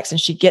her tracks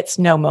and she gets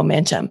no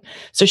momentum.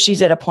 So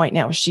she's at a point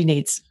now where she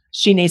needs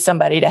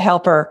somebody to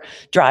help her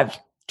drive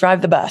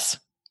the bus.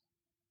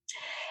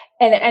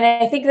 And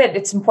I think that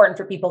it's important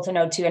for people to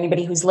know too,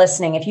 anybody who's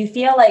listening, if you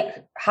feel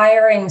like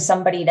hiring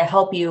somebody to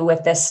help you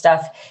with this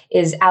stuff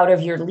is out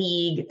of your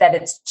league, that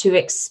it's too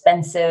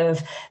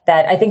expensive,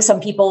 that I think some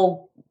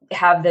people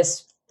have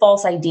this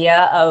false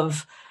idea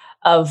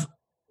of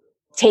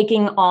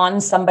taking on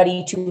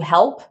somebody to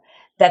help,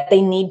 that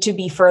they need to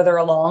be further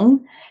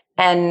along.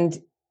 And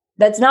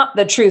that's not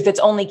the truth. It's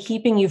only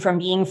keeping you from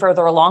being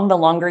further along the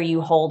longer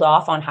you hold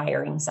off on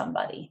hiring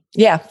somebody.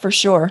 Yeah, for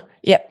sure.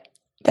 Yep.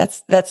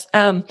 That's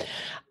and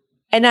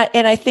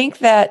I think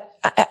that,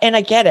 and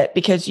I get it,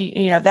 because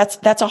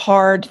that's a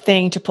hard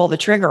thing to pull the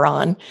trigger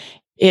on,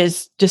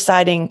 is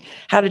deciding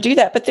how to do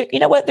that. But you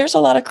know what? There's a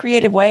lot of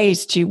creative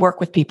ways to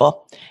work with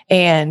people,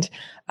 and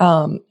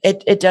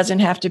it doesn't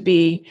have to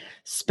be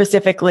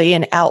specifically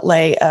an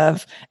outlay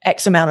of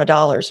X amount of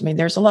dollars. I mean,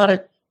 there's a lot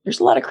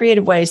of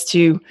creative ways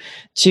to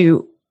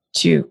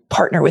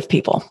partner with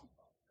people.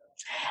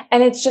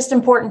 And it's just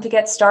important to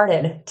get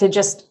started, to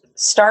just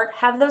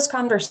have those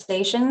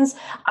conversations.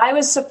 I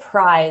was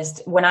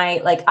surprised when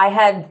I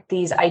had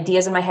these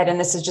ideas in my head, and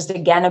this is just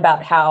again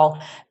about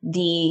how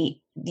the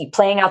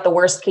playing out the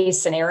worst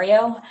case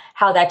scenario,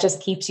 how that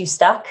just keeps you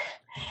stuck.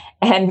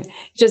 And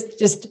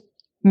just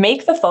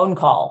make the phone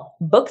call,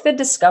 book the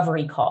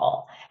discovery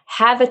call,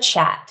 have a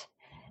chat,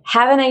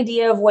 have an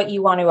idea of what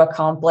you want to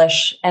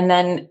accomplish, and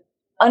then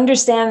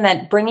understand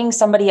that bringing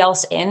somebody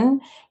else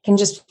in can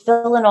just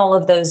fill in all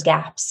of those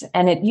gaps.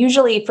 And it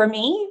usually, for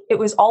me, it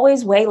was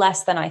always way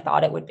less than I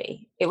thought it would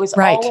be. It was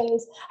right.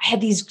 Always, I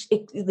had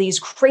these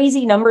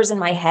crazy numbers in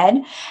my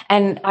head,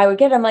 and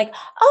I'm like,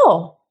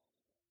 oh,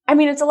 I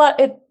mean, it's a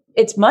lot,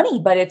 it's money,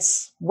 but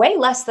it's way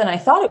less than I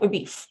thought it would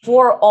be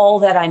for all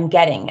that I'm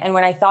getting. And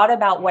when I thought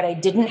about what I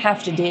didn't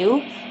have to do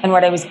and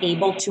what I was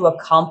able to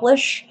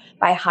accomplish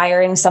by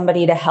hiring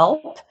somebody to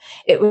help,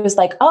 it was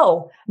like,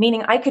 oh,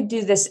 meaning I could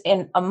do this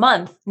in a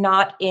month,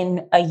 not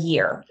in a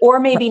year, or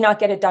maybe not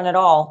get it done at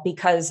all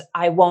because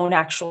I won't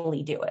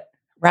actually do it.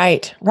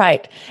 Right,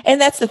 right. And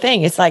that's the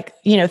thing. It's like,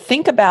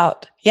 think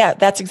about,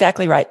 that's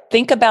exactly right.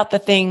 Think about the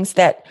things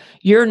that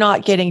you're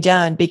not getting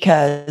done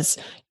because,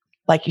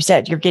 like you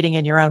said, you're getting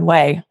in your own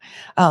way.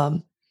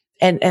 And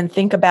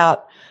think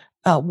about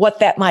what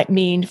that might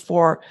mean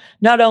for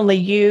not only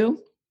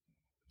you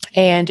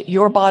and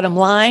your bottom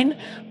line,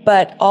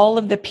 but all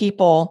of the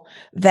people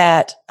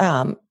that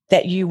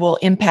that you will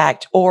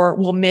impact or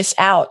will miss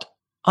out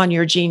on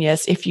your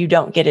genius if you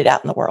don't get it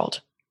out in the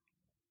world.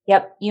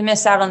 Yep. You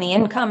miss out on the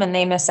income and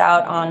they miss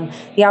out on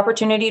the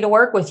opportunity to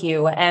work with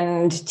you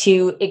and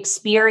to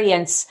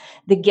experience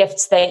the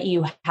gifts that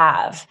you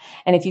have.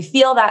 And if you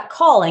feel that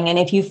calling, and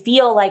if you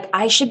feel like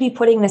I should be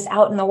putting this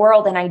out in the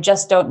world and I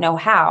just don't know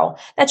how,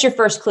 that's your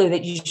first clue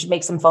that you should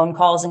make some phone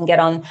calls and get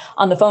on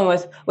the phone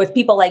with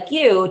people like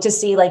you to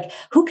see, like,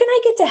 who can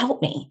I get to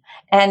help me?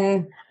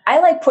 And I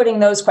like putting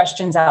those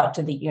questions out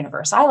to the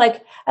universe. I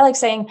like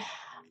saying,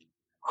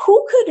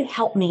 who could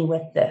help me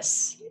with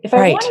this? If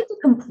I wanted to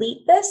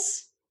complete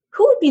this,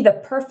 who would be the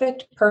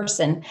perfect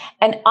person?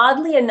 And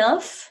oddly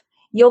enough,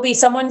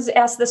 someone's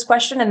asked this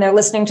question and they're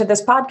listening to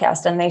this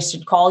podcast and they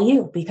should call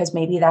you because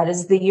maybe that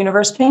is the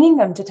universe pinging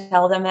them to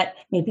tell them that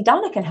maybe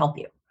Donna can help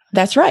you.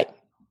 That's right.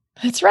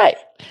 That's right.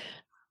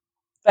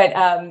 But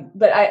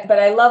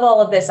I love all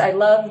of this. I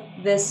love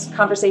this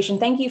conversation.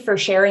 Thank you for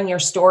sharing your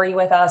story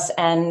with us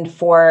and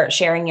for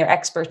sharing your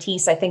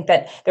expertise. I think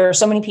that there are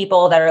so many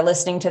people that are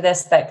listening to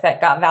this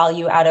that got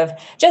value out of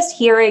just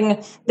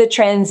hearing the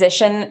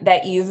transition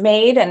that you've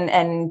made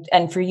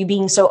and for you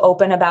being so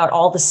open about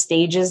all the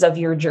stages of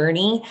your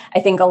journey. I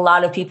think a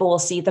lot of people will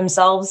see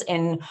themselves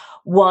in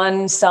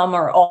one, some,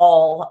 or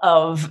all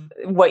of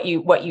what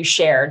you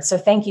shared. So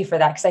thank you for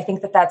that. Because I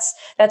think that's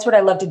what I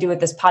love to do with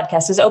this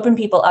podcast is open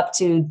people up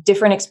to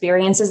different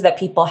experiences that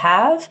people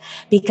have,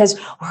 because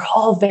we're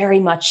all very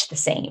much the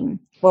same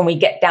when we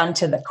get down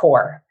to the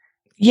core.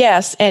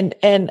 Yes. And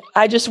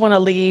I just want to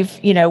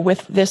leave,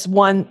 with this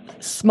one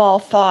small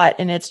thought,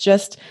 and it's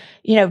just,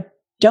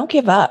 don't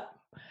give up.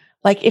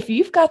 Like if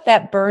you've got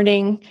that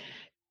burning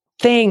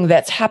thing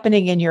that's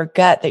happening in your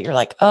gut that you're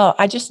like, oh,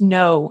 I just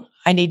know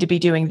I need to be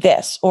doing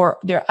this, or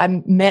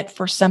I'm meant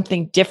for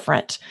something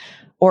different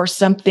or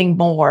something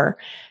more.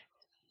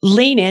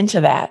 Lean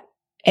into that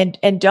and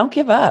don't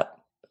give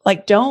up.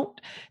 Like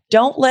don't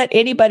let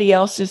anybody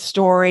else's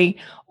story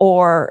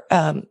or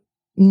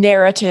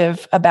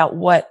narrative about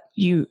what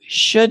you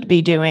should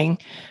be doing.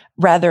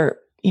 Rather,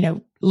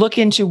 look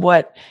into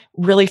what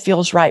really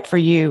feels right for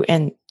you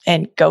and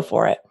go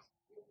for it.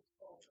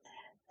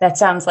 That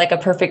sounds like a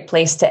perfect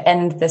place to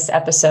end this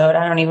episode.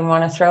 I don't even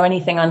want to throw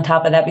anything on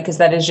top of that because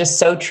that is just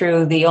so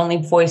true. The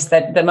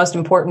most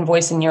important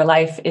voice in your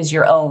life is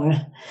your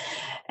own.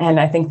 And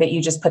I think that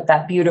you just put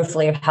that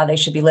beautifully of how they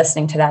should be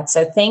listening to that.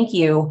 So thank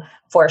you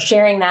for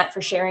sharing that,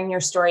 for sharing your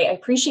story. I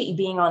appreciate you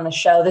being on the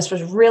show. This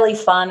was really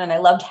fun and I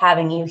loved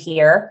having you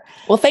here.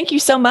 Well, thank you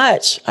so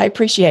much. I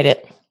appreciate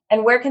it.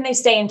 And where can they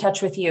stay in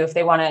touch with you if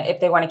they want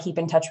to keep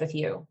in touch with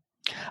you?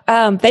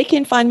 They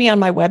can find me on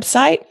my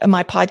website.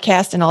 My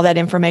podcast and all that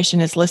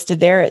information is listed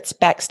there. It's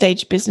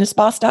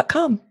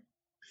BackstageBusinessBoss.com.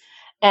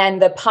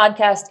 And the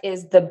podcast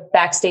is the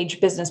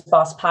Backstage Business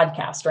Boss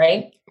podcast,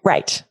 right?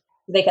 Right.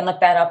 They can look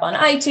that up on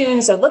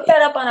iTunes. So look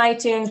that up on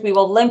iTunes. We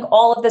will link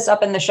all of this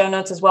up in the show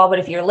notes as well. But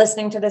if you're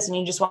listening to this and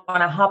you just want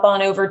to hop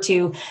on over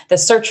to the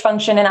search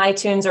function in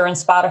iTunes or in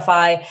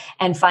Spotify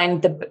and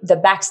find the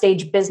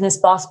Backstage Business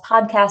Boss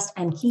podcast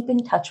and keep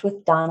in touch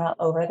with Donna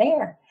over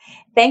there.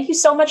 Thank you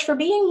so much for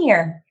being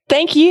here.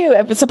 Thank you.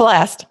 It was a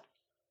blast.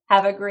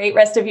 Have a great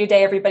rest of your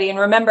day, everybody. And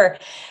remember,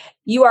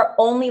 you are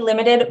only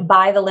limited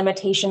by the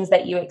limitations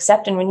that you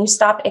accept. And when you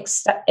stop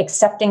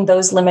accepting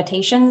those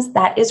limitations,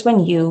 that is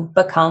when you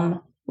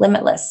become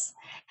limitless.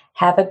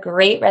 Have a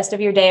great rest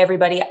of your day,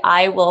 everybody.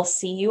 I will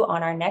see you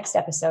on our next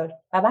episode.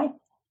 Bye-bye.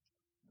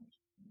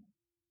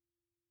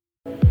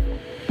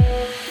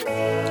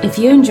 If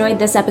you enjoyed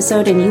this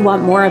episode and you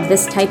want more of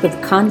this type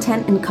of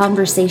content and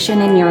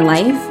conversation in your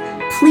life,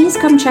 please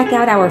come check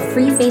out our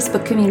free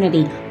Facebook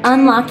community,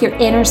 Unlock Your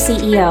Inner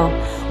CEO,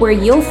 where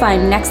you'll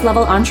find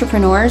next-level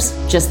entrepreneurs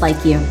just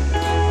like you.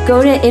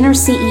 Go to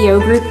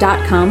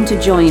innerceogroup.com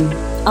to join.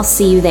 I'll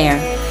see you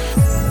there.